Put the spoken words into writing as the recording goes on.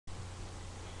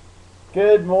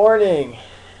Good morning,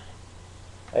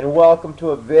 and welcome to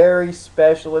a very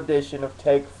special edition of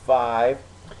Take 5.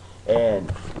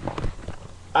 And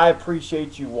I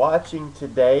appreciate you watching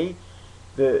today.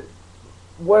 The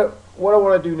what I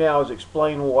want to do now is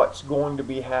explain what's going to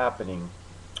be happening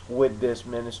with this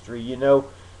ministry.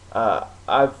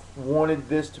 I've wanted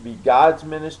this to be God's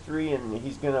ministry, and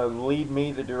He's going to lead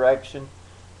me the direction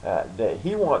that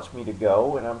He wants me to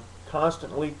go, and I'm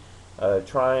constantly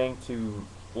trying to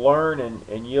learn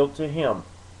and yield to Him.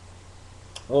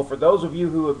 Well, for those of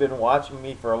you who have been watching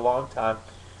me for a long time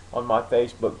on my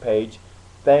Facebook page,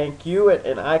 thank you,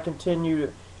 and I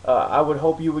would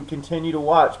hope you would continue to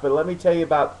watch. But let me tell you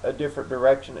about a different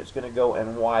direction it's going to go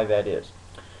and why that is.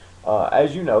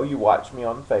 As you know, you watch me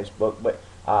on Facebook, but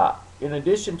in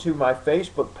addition to my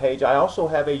Facebook page, I also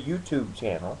have a YouTube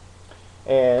channel,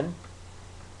 and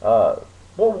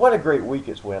well, what a great week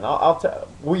it's been. I'll tell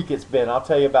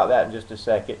you about that in just a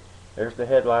second. There's the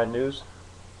headline news.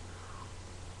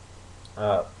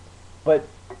 But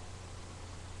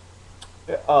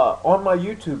on my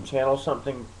YouTube channel,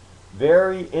 something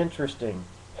very interesting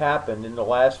happened in the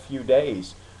last few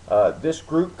days. This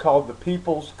group called the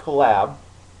People's Collab,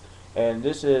 and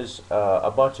this is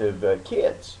a bunch of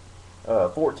kids,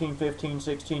 14, 15,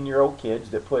 16-year-old kids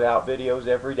that put out videos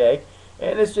every day.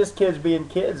 And it's just kids being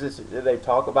kids. They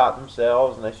talk about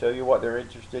themselves and they show you what they're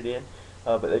interested in,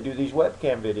 but they do these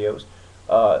webcam videos.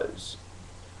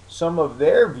 Some of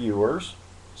their viewers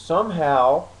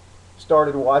somehow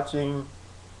started watching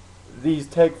these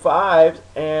Take Fives,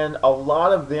 and a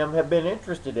lot of them have been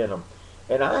interested in them.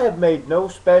 And I have made no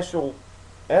special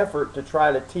effort to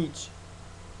try to teach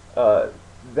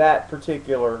that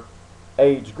particular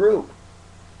age group,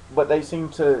 but they seem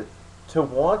to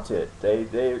want it.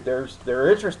 They're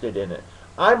interested in it.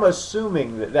 I'm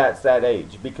assuming that that's that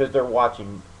age because they're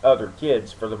watching other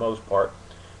kids for the most part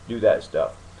do that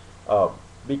stuff.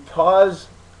 Because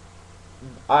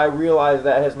I realize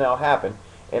that has now happened,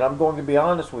 and I'm going to be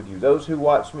honest with you. Those who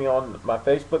watch me on my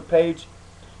Facebook page,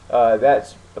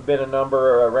 that's been a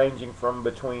number ranging from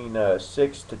between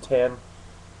 6 to 10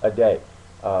 a day.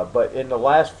 But in the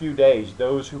last few days,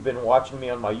 those who've been watching me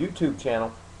on my YouTube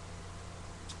channel,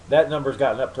 that number's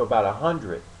gotten up to about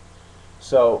 100.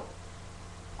 So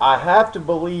I have to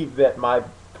believe that my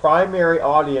primary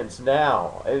audience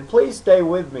now, and please stay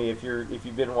with me if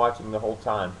you've been watching the whole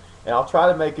time, and I'll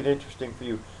try to make it interesting for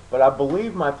you, but I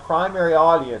believe my primary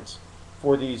audience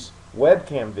for these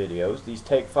webcam videos, these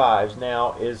Take Fives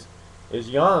now, is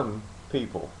young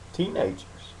people,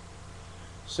 teenagers.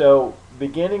 So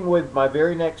beginning with my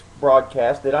very next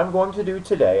broadcast that I'm going to do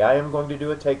today, I am going to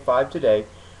do a Take Five today.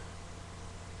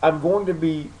 I'm going to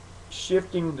be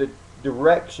shifting the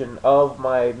direction of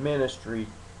my ministry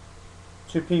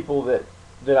to people that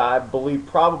I believe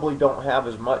probably don't have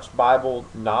as much Bible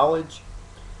knowledge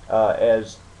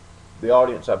as the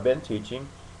audience I've been teaching,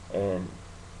 and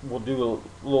we'll do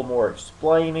a little more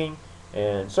explaining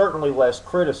and certainly less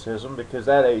criticism, because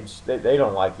that age they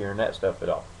don't like hearing that stuff at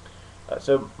all.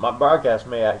 So my broadcast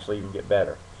may actually even get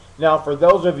better. Now, for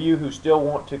those of you who still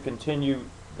want to continue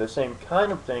the same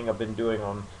kind of thing I've been doing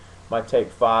on my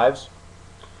Take Fives,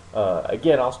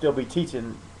 again, I'll still be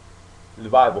teaching the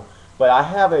Bible, but I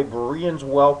have a Bereans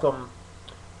Welcome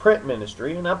print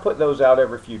ministry, and I put those out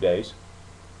every few days.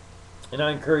 And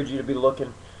I encourage you to be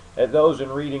looking at those and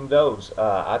reading those.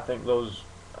 I think those,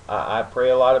 I pray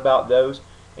a lot about those,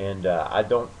 and I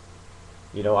don't,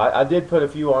 I did put a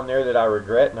few on there that I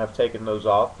regret, and I've taken those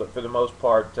off, but for the most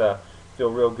part,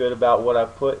 feel real good about what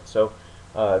I've put. So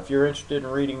if you're interested in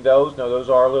reading those, now those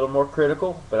are a little more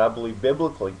critical, but I believe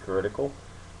biblically critical,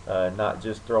 not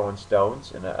just throwing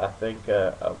stones. And I think,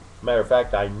 matter of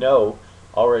fact, I know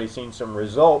already seen some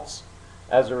results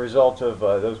as a result of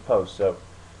those posts. So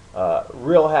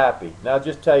real happy. Now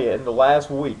just tell you, in the last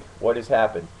week, what has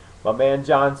happened. My man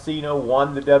John Cena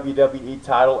won the WWE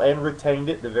title and retained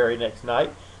it the very next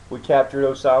night. We captured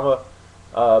Osama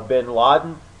bin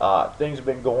Laden. Things have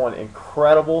been going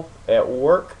incredible at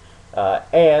work,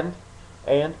 and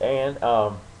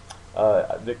the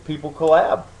People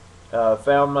Collab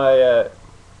found my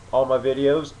all my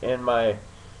videos, and my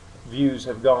views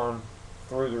have gone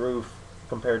through the roof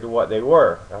compared to what they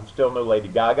were. I'm still no Lady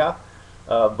Gaga,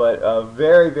 but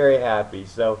very, very happy.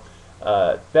 So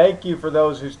thank you for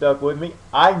those who stuck with me.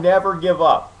 I never give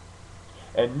up,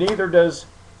 and neither does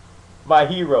my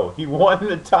hero. He won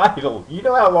the title. You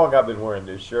know how long I've been wearing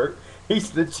this shirt.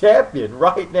 He's the champion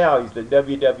right now. He's the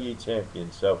WWE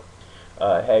champion. So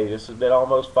hey, this has been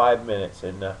almost 5 minutes,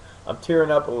 and I'm tearing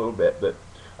up a little bit, but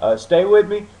stay with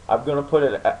me. I'm going to put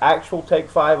an actual Take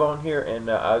 5 on here,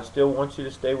 and I still want you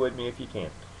to stay with me if you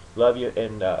can. Love you,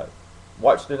 and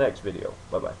Watch the next video.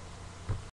 Bye-bye.